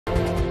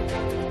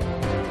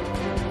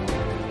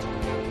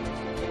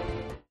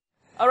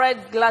All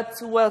right, glad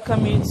to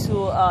welcome you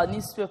to our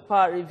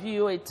newspaper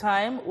review, a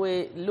time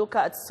we look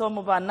at some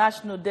of our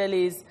national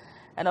dailies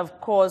and, of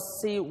course,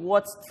 see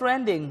what's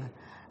trending.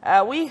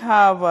 We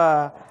have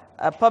a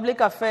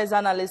public affairs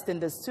analyst in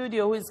the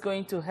studio who is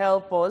going to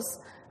help us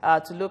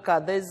to look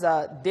at these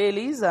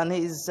dailies, and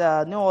he's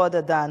no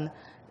other than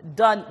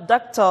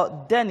Dr.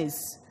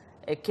 Dennis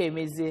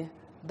Ekemezi.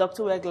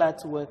 Doctor, we're glad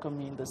to welcome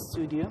you in the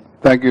studio.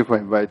 Thank you for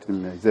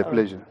inviting me. It's a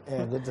pleasure.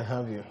 Yeah, good to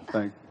have you.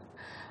 Thank you.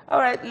 All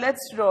right,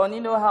 let's run.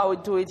 You know how we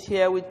do it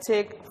here. We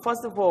take,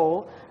 first of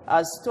all,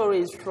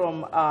 stories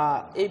from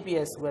our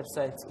ABS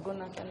website.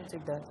 Gona, can you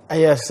take that?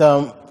 Yes,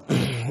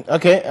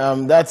 okay,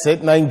 that's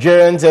it.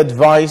 Nigerians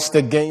advised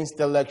against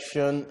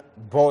election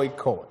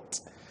boycott.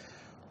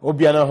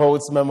 Obiano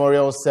holds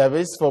memorial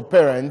service for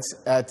parents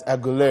at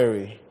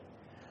Aguleri.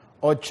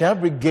 Ocha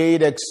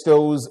Brigade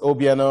extols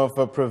Obiano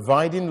for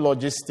providing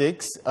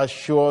logistics,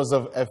 assures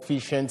of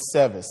efficient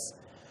service.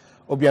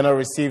 Obiano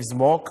receives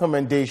more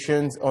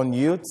commendations on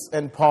youth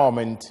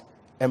empowerment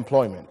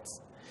employment.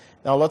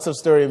 Now, lots of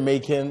story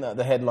making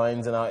the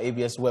headlines on our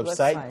ABS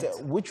website.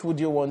 Which would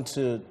you want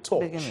to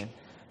touch?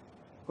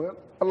 Well,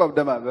 all of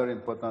them are very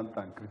important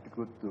and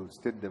critical to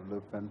state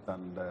development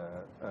and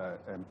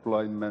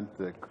employment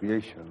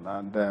creation.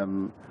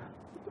 And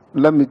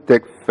let me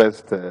take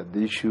first the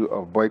issue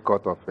of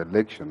boycott of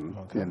election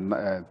in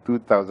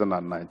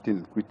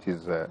 2019, which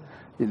is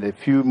in a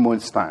few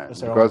months' time.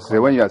 Because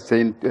when you are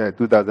saying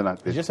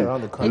 2015, just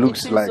around the corner. It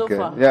looks like,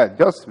 yeah,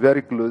 just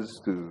very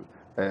close to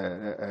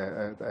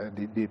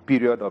the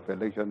period of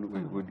election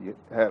we would get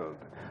held.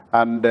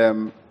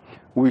 And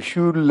we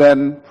should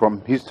learn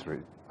from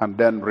history and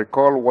then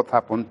recall what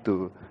happened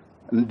to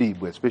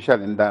Ndibo,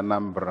 especially in the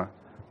Anambra,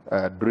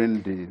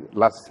 during the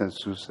last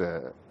census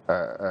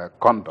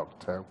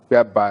conduct,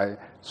 whereby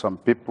some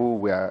people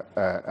were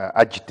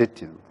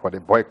agitating for the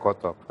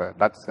boycott of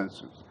that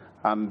census.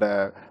 And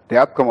the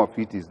outcome of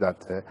it is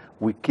that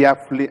we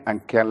carefully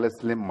and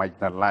carelessly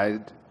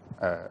marginalized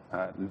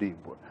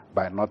Ndibo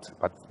by not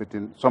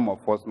participating, some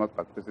of us not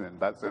participating in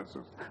that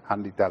census,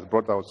 and it has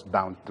brought us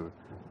down to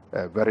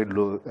a very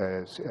low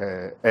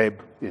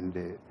ebb in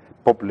the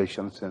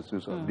population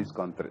census of this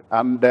country.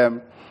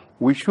 And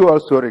we should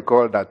also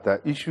recall that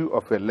the issue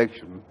of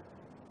election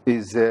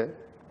is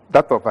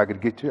that of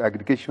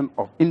aggregation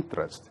of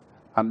interest,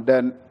 and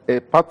then a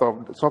part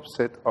of the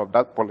subset of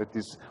that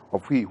politics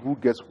of who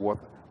gets what,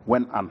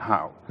 when, and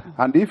how.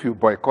 And if you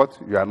boycott,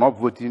 you are not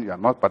voting, you are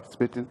not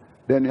participating,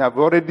 then you have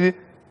already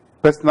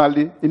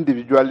personally,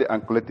 individually,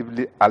 and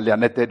collectively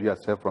alienated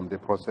yourself from the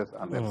process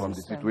and from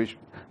the situation.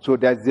 So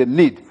there is a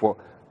need for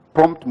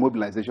prompt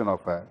mobilization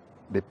of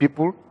the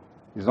people.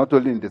 It's not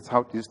only in the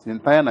Southeast, the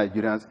entire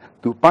Nigerians,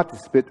 to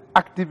participate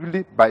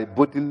actively by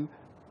voting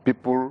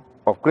people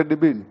of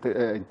credible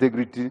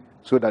integrity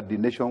so that the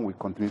nation will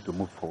continue to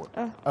move forward.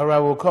 All right,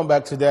 we'll come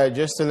back to that.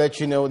 Just to let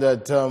you know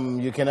that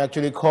you can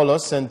actually call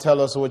us and tell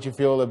us what you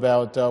feel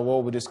about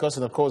what we're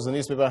discussing. Of course, the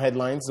newspaper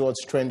headlines,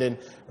 what's trending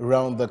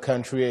around the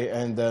country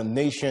and the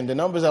nation. The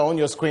numbers are on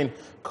your screen.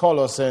 Call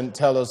us and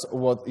tell us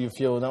what you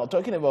feel. Now,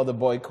 talking about the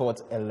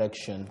boycott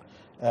election,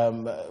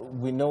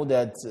 we know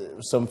that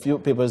some few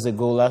days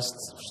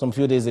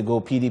ago,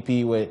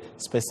 PDP were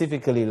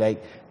specifically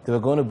like they were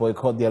going to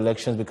boycott the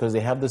elections because they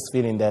have this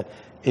feeling that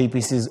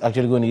APC is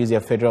actually going to use their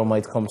federal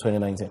might come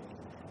 2019.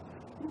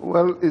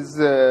 Well, let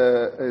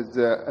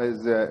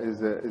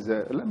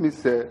me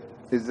say,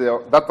 is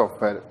that of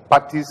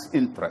party's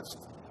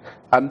interest.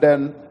 And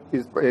then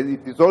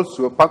it is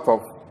also part of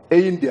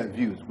airing their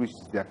views, which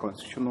is their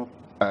constitutional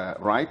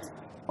right,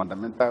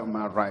 fundamental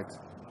human right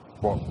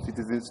for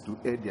citizens to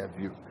air their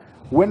view.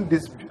 When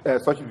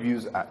such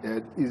views are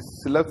aired,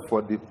 it's left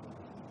for the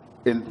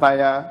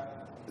entire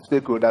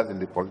stakeholders in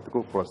the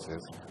political process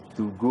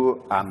to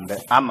go and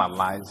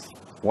analyze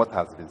what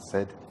has been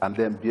said and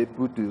then be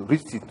able to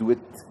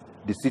resituate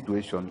the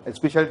situation,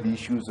 especially the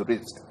issues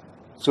raised,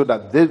 so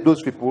that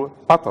those people,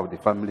 part of the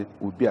family,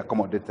 will be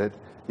accommodated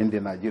in the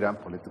Nigerian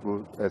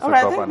political setup. All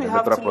right, I think we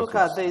have to look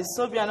at this.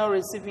 So we are not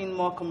receiving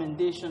more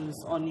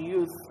commendations on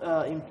youth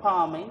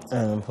empowerment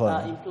and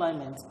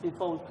employment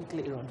before we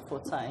quickly run for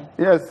time.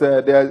 Yes,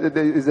 there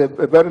is a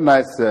very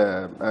nice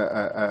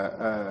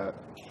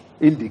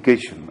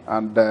indication.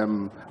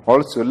 And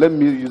also, let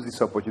me use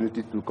this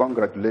opportunity to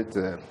congratulate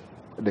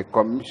the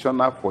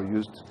Commissioner for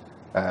Youth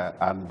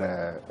and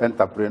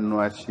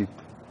Entrepreneurship,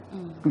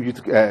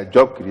 Youth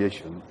Job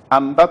Creation,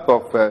 and that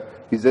of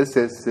his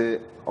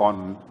SSA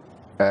on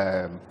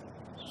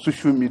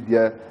social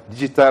media,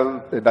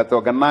 digital, that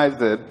organized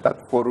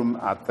that forum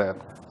at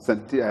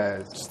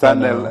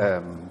Stanel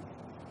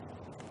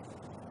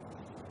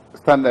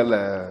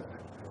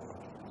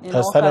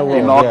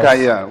in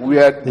Okaya,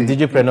 where the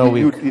Youth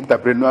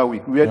Entrepreneur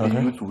Week, where the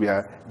youth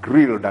were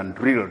grilled and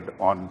drilled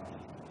on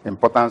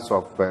importance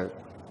of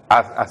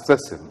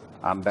assessing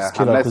and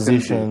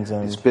harnessing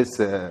the space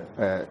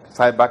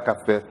cyber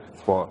cafe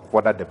for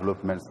further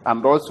developments.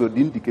 And also the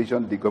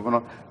indication the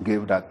governor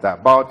gave that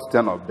about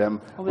 10 of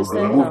them will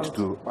be moved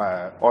to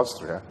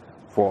Austria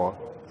for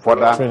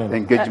further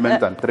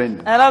engagement and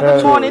training. Hello,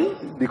 good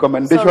morning. The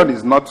commendation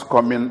is not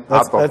coming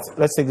out of...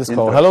 Let's take this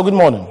call. Hello, good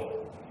morning.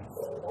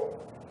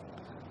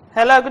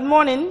 Hello, good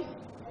morning.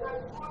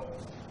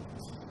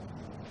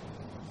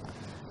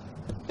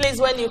 Please,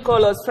 when you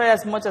call us, try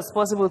as much as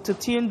possible to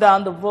tune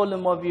down the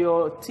volume of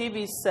your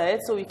TV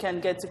set so we can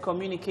get to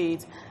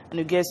communicate and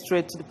you get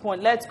straight to the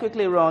point. Let's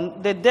quickly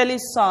run. The Daily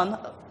Sun.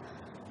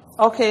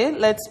 Okay,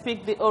 let's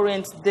pick the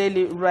Orient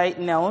Daily right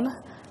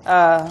now.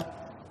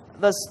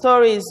 The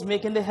story is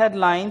making the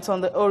headlines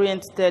on the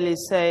Orient Daily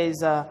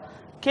says,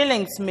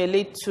 killings may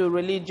lead to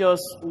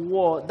religious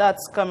war.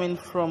 That's coming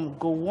from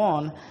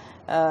Gowon.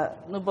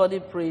 Nobody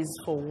prays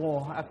for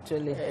war,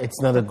 actually. It's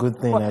not a good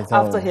thing, I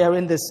After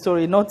hearing the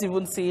story, not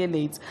even seeing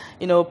it.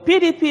 You know,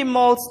 PDP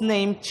malts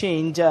name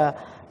change.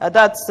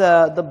 That's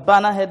the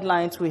banner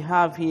headlines we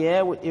have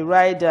here. With a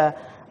rider,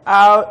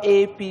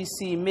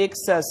 RAPC makes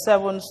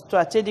 7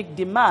 strategic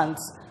demands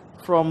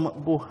from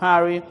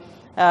Buhari.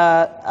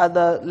 At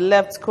the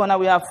left corner,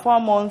 we have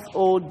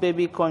 4-month-old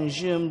baby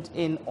consumed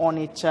in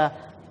Onitsha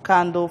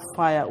candle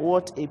fire.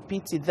 What a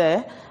pity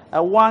there.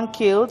 1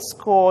 killed,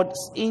 scored,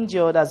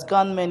 injured as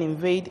gunmen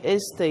invade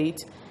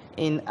estate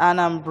in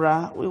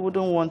Anambra. We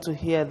wouldn't want to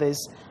hear this.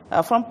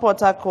 From Port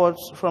Harcourt,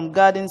 from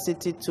Garden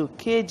City to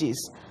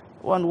Cages,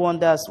 one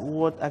wonders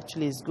what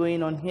actually is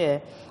going on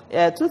here.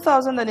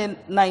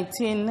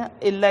 2019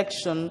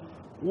 election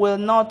will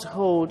not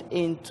hold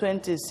in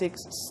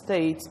 26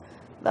 states.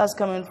 That's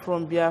coming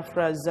from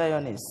Biafra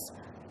Zionists.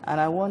 And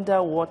I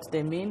wonder what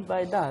they mean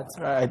by that.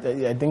 I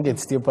think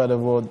it's still part of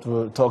what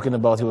we're talking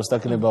about. He was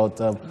talking about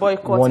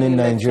warning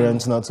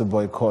Nigerians not to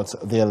boycott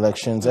the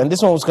elections. And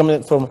this one was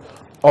coming from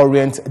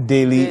Orient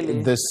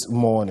Daily this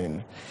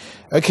morning.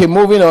 Okay,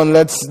 moving on.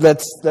 Let's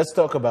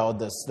talk about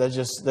this. Let's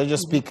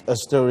just pick a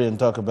story and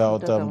talk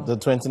about the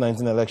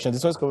 2019 election.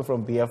 This one's coming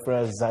from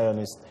Biafra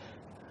Zionists.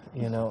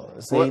 You know,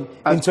 saying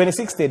in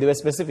 26 states they were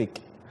specific.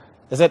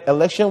 They said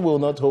election will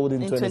not hold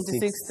in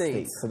 26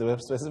 states. So they were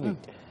specific.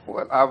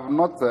 Well, I've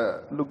not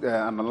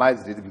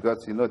analyzed it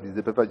because, you know,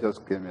 the paper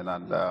just came in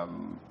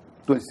and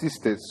 26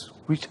 states,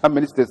 how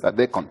many states are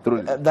they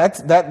controlling? That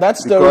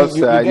story, because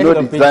you I get know it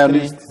on the page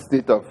Zionist 3.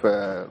 state of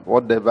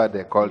whatever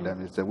they call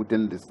them is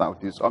within the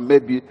southeast, or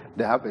maybe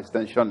they have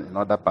extension in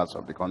other parts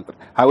of the country.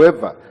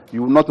 However,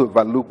 you will not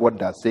overlook what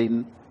they're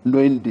saying,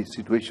 knowing the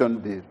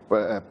situation,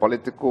 the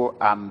political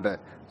and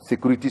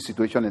security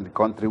situation in the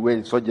country, where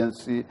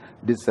insurgency,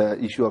 this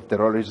issue of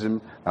terrorism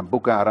and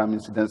Boko Haram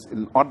incidents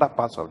in other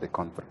parts of the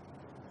country.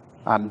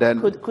 And then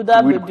could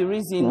that be the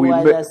reason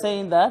why they're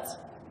saying that?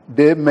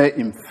 They may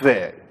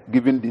infer,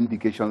 given the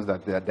indications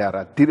that there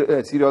are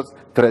serious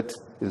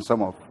threats in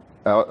some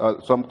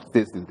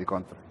states in the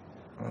country.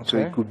 Okay. So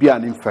it could be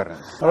an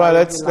inference. All right,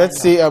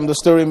 let's see the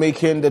story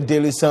making the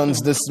Daily Suns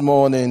this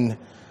morning.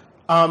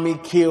 Army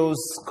kills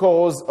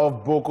scores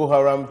of Boko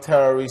Haram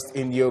terrorists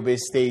in Yobe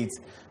State.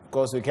 Of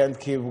course, we can't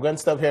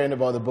stop hearing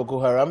about the Boko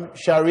Haram.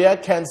 Sharia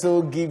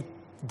Council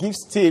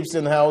gives tips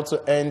on how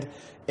to end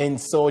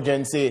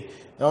insurgency.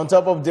 Now, on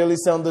top of Daily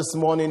Sun this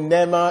morning,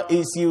 NEMA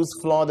issues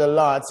flood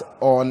alert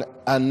on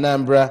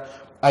Anambra,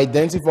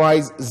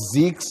 identifies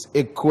Zeke's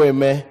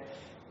Ekweme,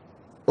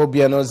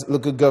 Obiano's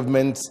local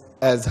government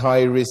as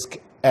high-risk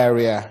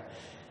area.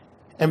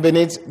 And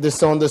beneath the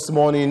sun this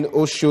morning,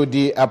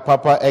 Oshodi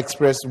Apapa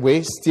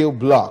Expressway still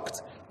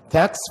blocked.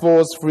 Task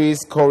force frees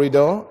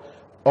corridor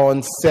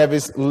on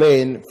service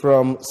lane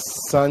from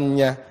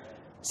Sanya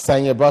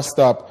bus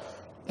stop.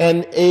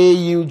 And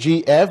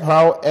AUGF,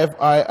 how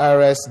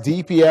FIRS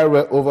DPR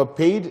were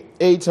overpaid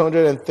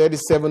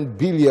 837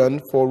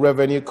 billion for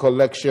revenue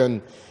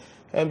collection.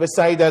 And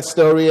beside that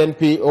story,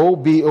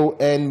 NPO,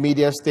 BON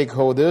media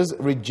stakeholders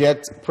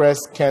reject press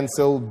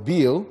cancel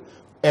bill,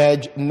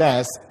 urge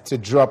NAS to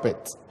drop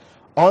it.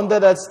 Under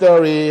that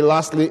story,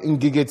 lastly,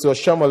 Ngige to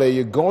Oshamole,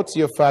 you got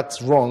your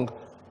facts wrong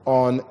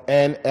on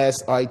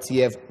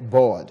NSITF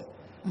board.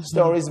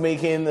 Stories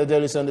making the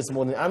Daily Sun this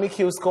morning. Army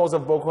kills scores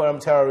of Boko Haram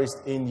terrorists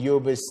in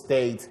Yobe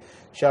State.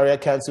 Sharia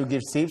Council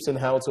gives tips on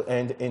how to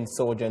end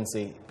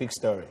insurgency. Big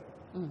story.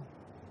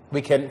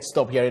 We can't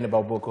stop hearing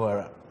about Boko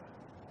Haram.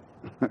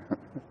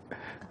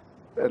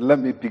 Let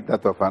me pick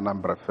that of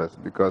Anambra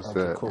first, because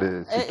cool.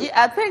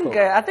 I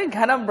think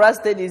Anambra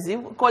State is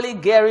equally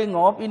gearing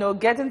up, you know,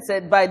 getting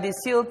set by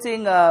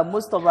desilting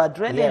most of our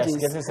drainages. Yes,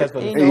 getting set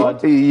for the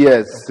flood.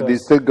 Yes, the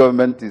state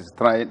government is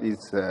trying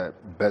its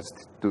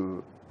best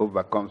to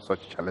overcome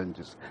such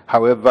challenges.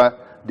 However,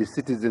 the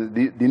citizens,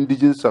 the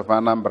indigenous of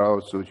Anambra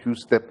also should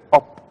step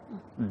up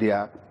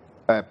their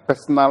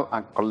personal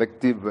and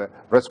collective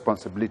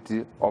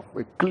responsibility of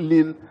a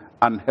clean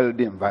and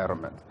healthy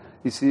environment.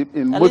 You see,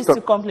 in at most least of,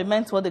 to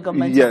complement what the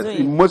government is doing.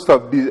 in most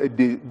of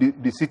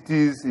the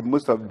cities, in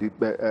most of the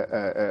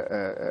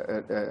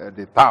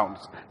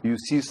towns, you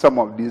see some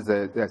of these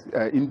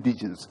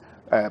indigenous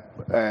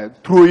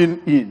throwing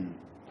in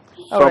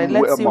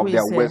some of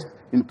their waste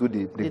into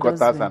the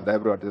gutters and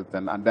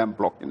everything, and then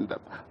blocking them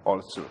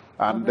also.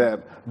 And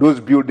those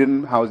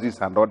building houses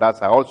and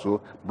others are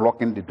also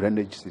blocking the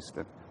drainage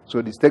system.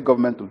 So the state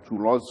government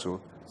will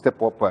also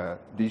step up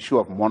the issue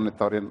of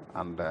monitoring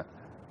and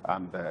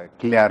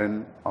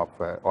clearing of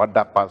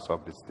other parts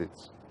of the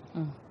states.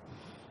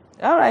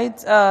 All right.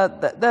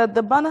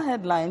 The banner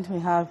headline we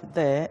have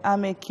there: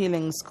 army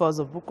killings cause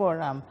of Boko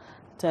Haram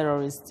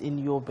terrorists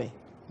in Yobe.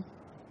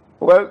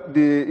 Well,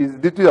 it's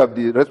duty of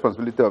the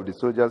responsibility of the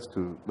soldiers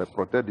to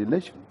protect the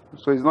nation.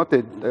 So it's not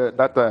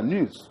that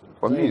news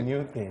for me. A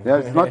new thing. Yeah,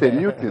 it's not a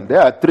new thing. They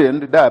are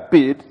trained, they are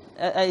paid,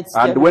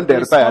 and when they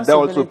retire, they're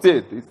also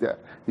paid.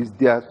 It's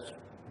their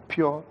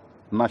pure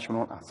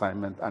national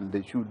assignment, and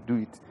they should do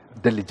it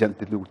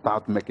diligently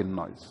without making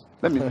noise.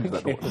 Let me use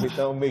that word.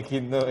 Without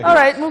making noise. All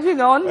right,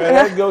 moving on.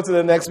 Let's go to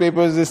the next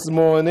papers this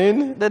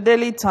morning. The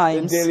Daily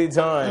Times. The Daily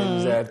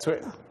Times.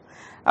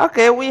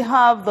 Okay, we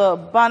have the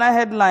banner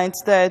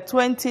headlines there.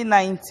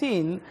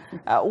 2019,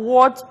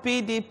 what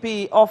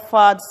PDP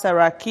offered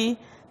Saraki,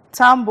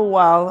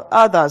 Tambuwal,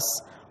 others,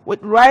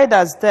 with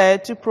riders there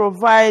to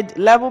provide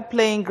level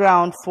playing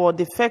ground for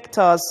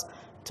defectors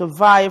to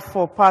vie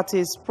for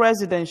party's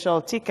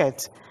presidential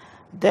ticket,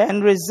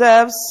 then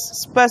reserves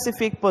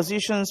specific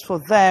positions for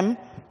them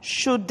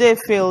should they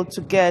fail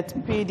to get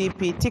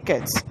PDP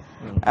tickets.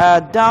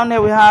 Down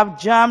here we have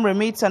JAM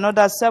remits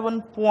another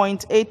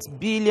 7.8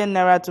 billion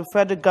naira to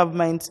federal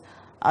government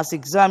as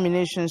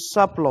examination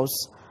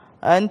surplus.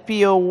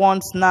 NPO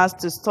wants NAS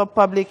to stop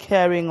public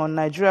hearing on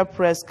Nigeria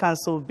Press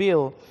Council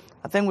bill.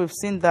 I think we've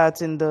seen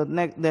that in the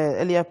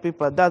earlier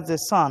paper. That's the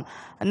Sun.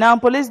 And now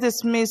police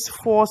dismiss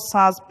 4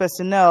 SARS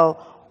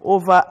personnel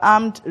over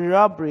armed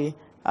robbery,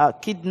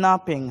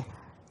 kidnapping.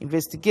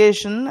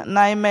 Investigation, 5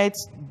 NIMET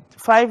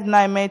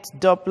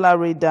Doppler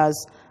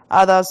radars,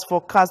 others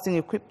forecasting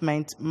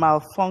equipment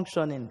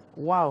malfunctioning.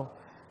 Wow.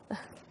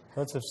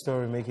 Lots of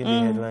story making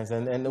the headlines.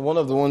 And one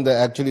of the ones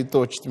that actually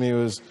touched me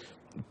was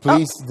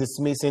police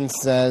dismissing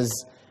SARS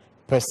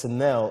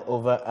personnel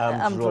over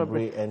armed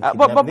robbery and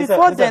kidnapping. But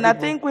before then, I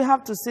think we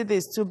have to see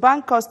this. To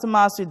bank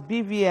customers with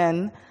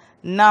BVN,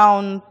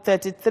 now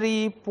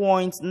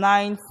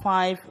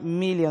 33.95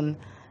 million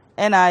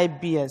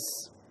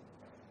NIBS.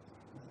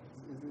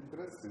 It's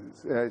interesting.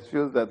 It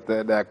shows that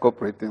they are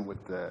cooperating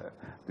with the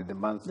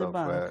demands of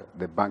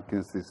the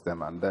banking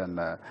system, and then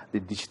the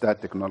digital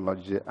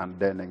technology, and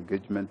then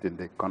engagement in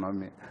the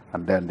economy,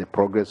 and then the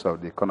progress of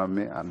the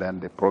economy, and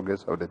then the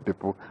progress of the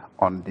people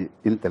on the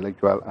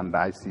intellectual and the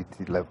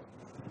ICT level.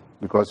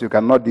 Because you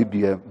cannot do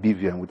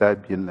BVM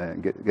without getting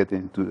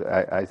into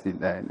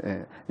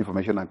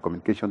information and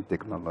communication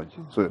technology.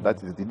 So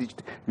that is the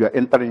digital. You are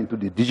entering into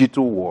the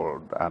digital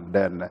world, and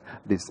then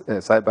this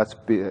cyber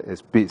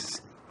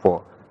space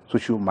for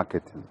social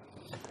marketing.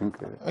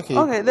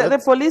 Okay, the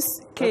police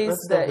case,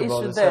 the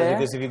issue there.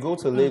 Because if you go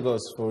to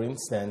Lagos, for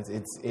instance,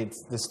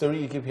 it's the story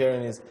you keep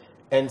hearing is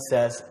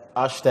NSAS,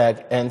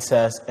 hashtag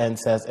NSAS,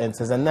 NSAS,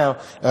 NSAS. And now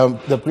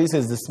the police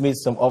has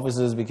dismissed some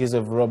officers because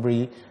of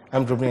robbery,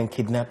 armed robbery and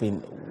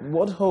kidnapping.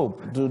 What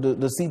hope do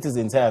the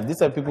citizens have?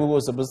 These are people who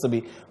are supposed to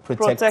be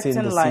protecting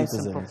the lives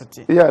citizens. and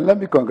property. Yeah, let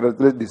me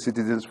congratulate the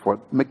citizens for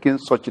making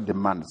such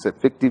demands,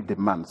 effective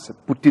demands,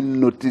 putting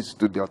notice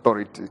to the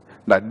authority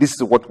that this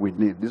is what we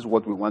need, this is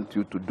what we want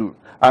you to do.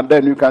 And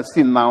then you can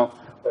see now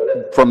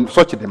from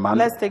such a demand.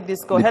 Let's take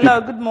this call. Hello,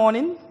 good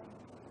morning.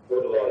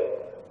 Good morning.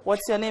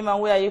 What's your name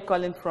and where are you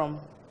calling from?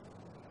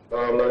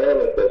 My name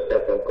is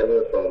Joseph. I'm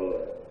calling from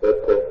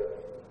Oko.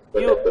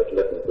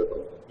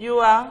 You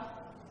are?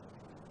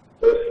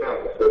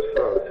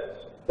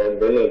 From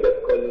Benin,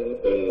 but calling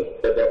in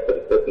Federal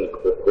Polytechnic.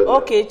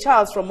 Okay,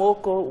 Charles from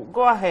Oko.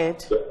 Go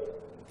ahead.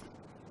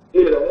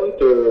 Please, I want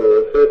to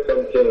say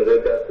something in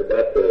regard to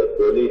that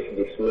police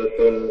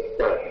dismissing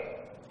staff.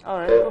 All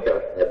right.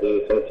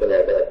 Something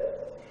like that.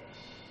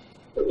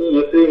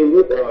 You see, in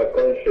this our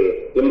country,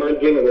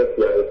 imagine what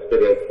we are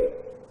experiencing.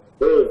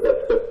 Those that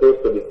are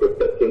supposed to be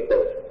protecting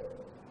us,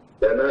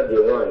 they're not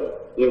the one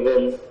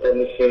even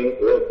punishing,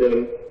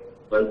 robbing,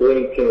 and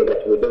doing things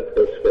that we don't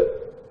expect.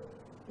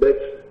 But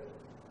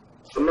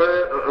I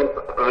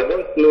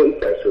don't know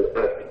if I should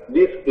ask,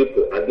 these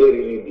people, are they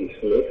really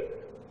dismissed?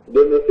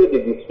 They may say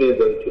they dismiss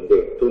them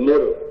today.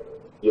 Tomorrow,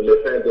 you may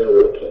find them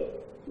working.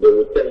 They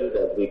will tell you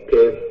that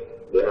because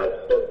they have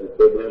solved the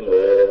problem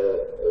or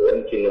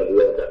one thing or the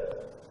other.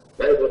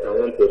 That's what I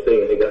want to say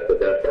in regard to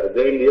that.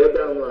 Then the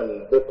other one,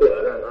 Boko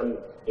Haram,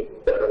 I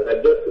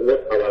just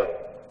what our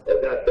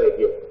that said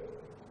here.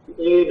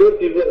 You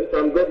don't even, if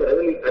I'm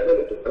government, I don't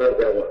need to find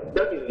that one.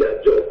 That is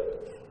their job.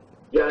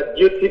 Their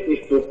duty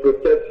is to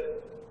protect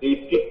the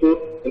people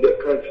in the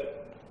country.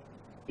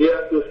 They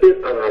have to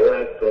save our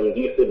lives from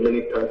this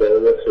many times or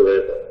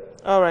whatsoever.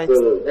 All right.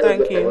 So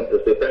thank you. I want to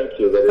say thank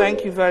you very much.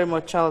 Thank you very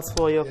much, Charles,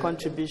 for your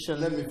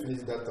contribution. Let me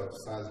finish that of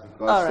SARS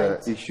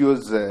because it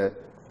shows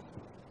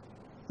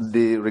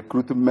the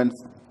recruitment,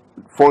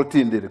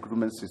 faulty in the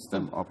recruitment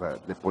system of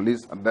the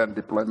police, and then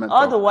deployment.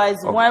 Otherwise,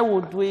 why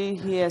would we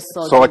hear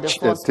such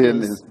a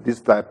thing in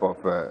this type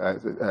of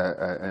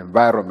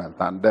environment?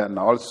 And then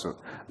also,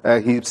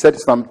 he said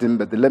something,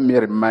 but let me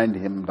remind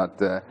him that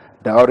the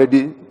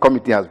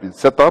committee has been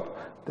set up,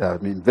 they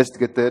have been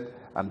investigated,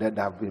 and then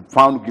they have been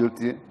found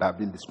guilty, they have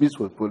been dismissed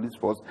with police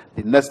force.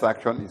 The next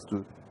action is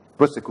to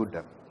prosecute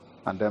them,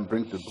 and then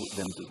bring them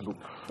to book.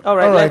 All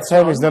right,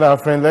 time is not our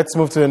friend. Let's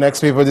move to the next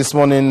paper this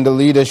morning, the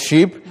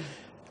leadership.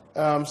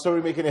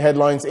 Story making the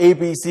headlines.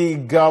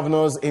 APC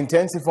governors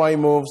intensify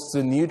moves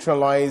to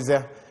neutralize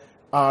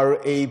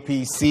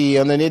RAPC.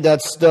 Underneath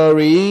that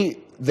story,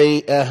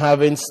 they are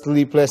having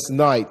sleepless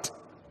night.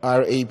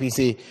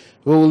 RAPC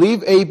will leave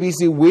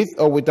APC with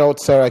or without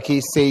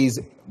Saraki, says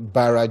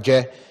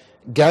Baraje.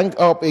 Gang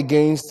up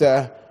against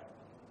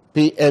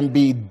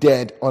PMB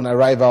dead on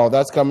arrival.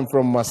 That's coming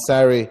from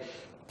Masari.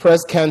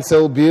 Press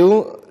cancel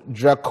bill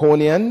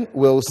draconian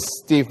will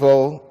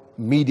stifle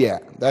media.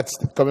 That's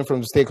coming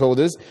from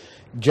stakeholders.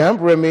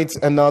 JAMP remits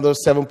another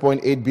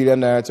 7.8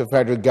 billion naira to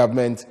federal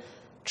government.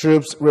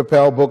 Troops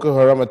repel Boko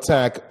Haram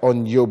attack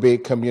on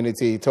Yobe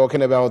community.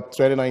 Talking about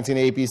 2019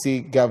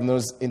 APC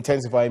governors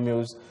intensifying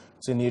moves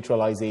to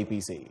neutralize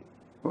APC.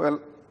 Well,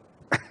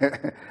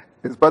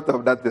 it's part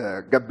of that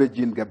garbage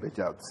in, garbage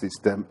out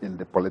system in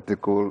the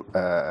political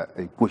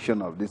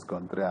equation of this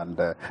country. And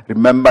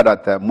remember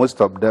that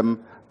most of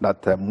them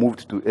that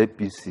moved to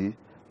APC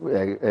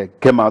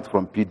came out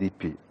from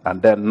PDP, and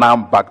then now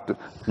back to,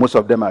 most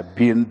of them are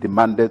being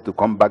demanded to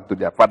come back to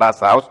their father's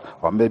house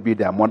or maybe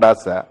their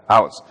mother's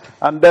house.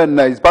 And then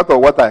it's part of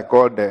what I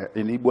call in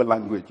Igbo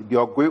language, the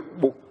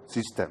Ogwebo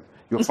system.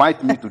 You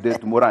fight me today,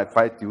 tomorrow I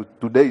fight you.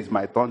 Today is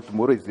my turn,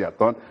 tomorrow is your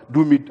turn.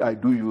 Do me, I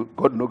do you,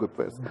 God knows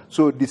first.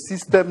 So the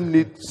system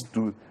needs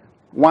to,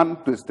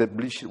 one, to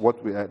establish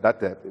what we are,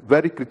 that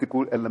very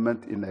critical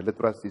element in the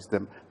electoral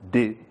system,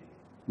 the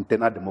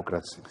internal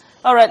democracy.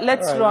 All right,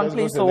 let's run,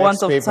 please, for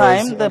want of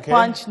time. The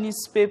Punch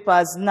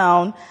newspapers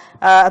now.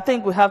 I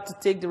think we have to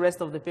take the rest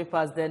of the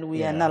papers, then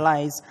we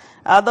analyze.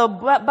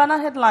 The banner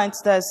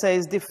headlines there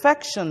says,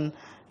 defection,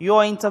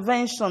 your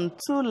intervention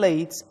too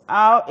late.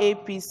 Our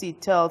APC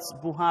tells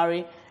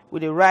Buhari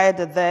with a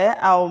rider there,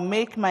 I'll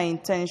make my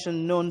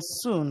intention known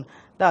soon.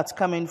 That's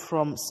coming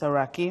from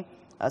Saraki.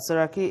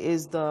 Saraki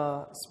is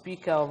the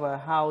Speaker of a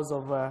House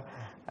of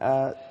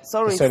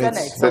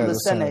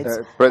Senate.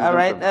 All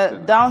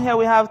right. Down here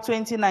we have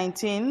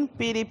 2019.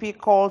 PDP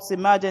calls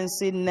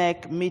emergency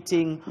NEC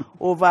meeting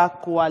over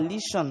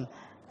coalition.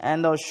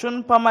 And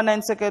Oshun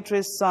Permanent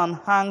Secretary's son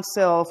hangs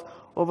self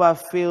over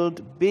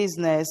failed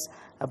business.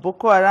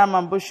 Boko Haram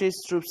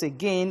ambushes troops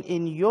again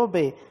in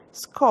Yobe.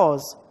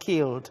 Scores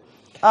killed.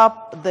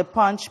 Up the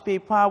Punch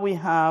paper we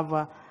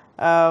have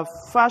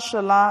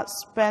Fashola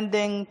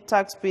spending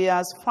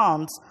taxpayers'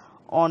 funds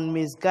on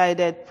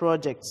misguided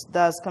projects.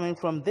 That's coming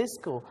from this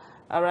school.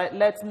 All right,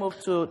 let's move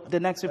to the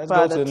next paper.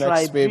 Let's go to the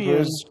next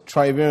papers.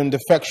 Tribune,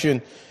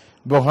 defection.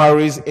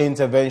 Buhari's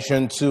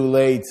intervention too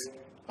late.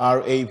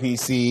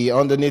 RAPC.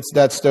 Underneath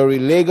that story,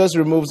 Lagos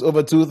removes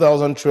over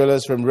 2,000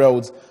 trailers from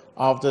roads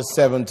after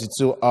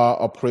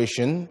 72-hour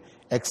operation.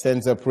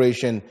 Extends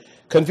operation.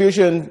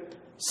 Confusion,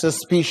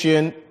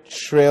 suspicion,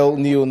 trail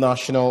new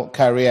national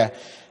carrier.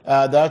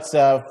 That's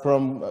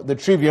from the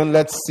Tribune.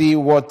 Let's see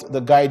what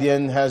the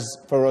Guardian has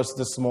for us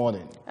this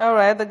morning. All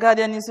right, the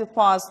Guardian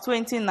newspaper's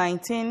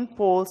 2019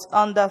 polls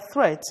under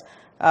threat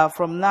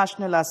from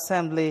National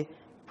Assembly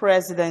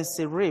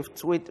presidency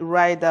rift with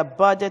rider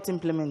budget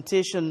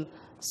implementation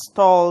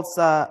stalls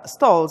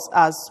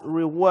as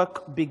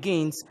rework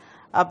begins.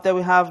 Up there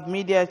we have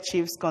media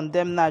chiefs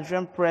condemn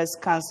Nigerian Press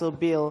Council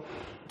Bill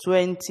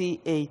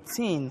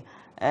 2018.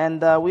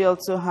 And we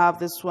also have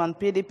this one,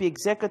 PDP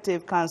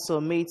Executive Council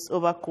meets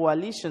over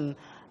coalition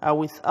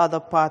with other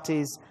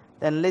parties.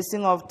 Then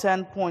listing of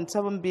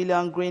 10.7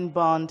 billion green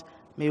bond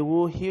may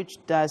woo huge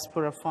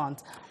diaspora fund.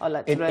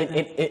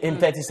 In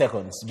 30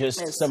 seconds,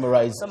 just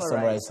summarize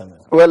something.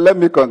 Well, let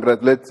me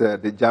congratulate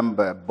the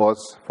JAMB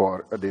boss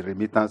for the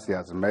remittance he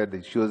has made.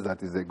 It shows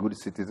that he's a good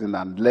citizen,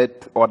 and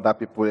let other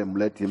people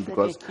emulate him,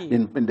 because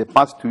in the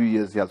past 2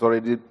 years he has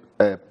already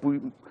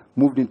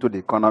moved into the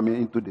economy,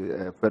 into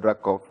the federal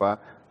coffer,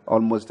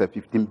 almost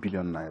 15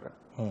 billion naira.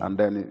 And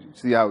then you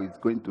see how it's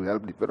going to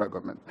help the federal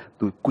government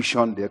to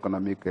cushion the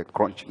economic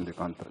crunch in the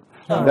country.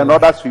 And then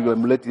others will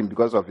emulate him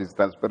because of his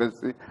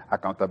transparency,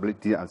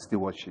 accountability, and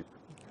stewardship.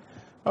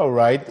 All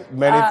right.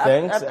 Many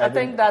thanks. I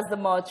think that's the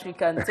much we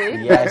can take.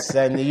 Yes,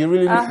 and you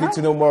really need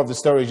to know more of the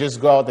story.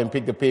 Just go out and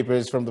pick the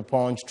papers from the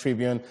Punch,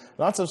 Tribune.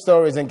 Lots of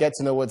stories, and get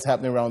to know what's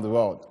happening around the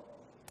world.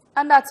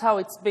 And that's how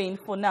it's been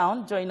for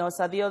now. Join us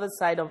at the other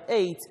side of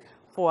 8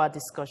 for our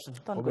discussion.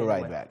 We'll be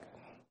right back.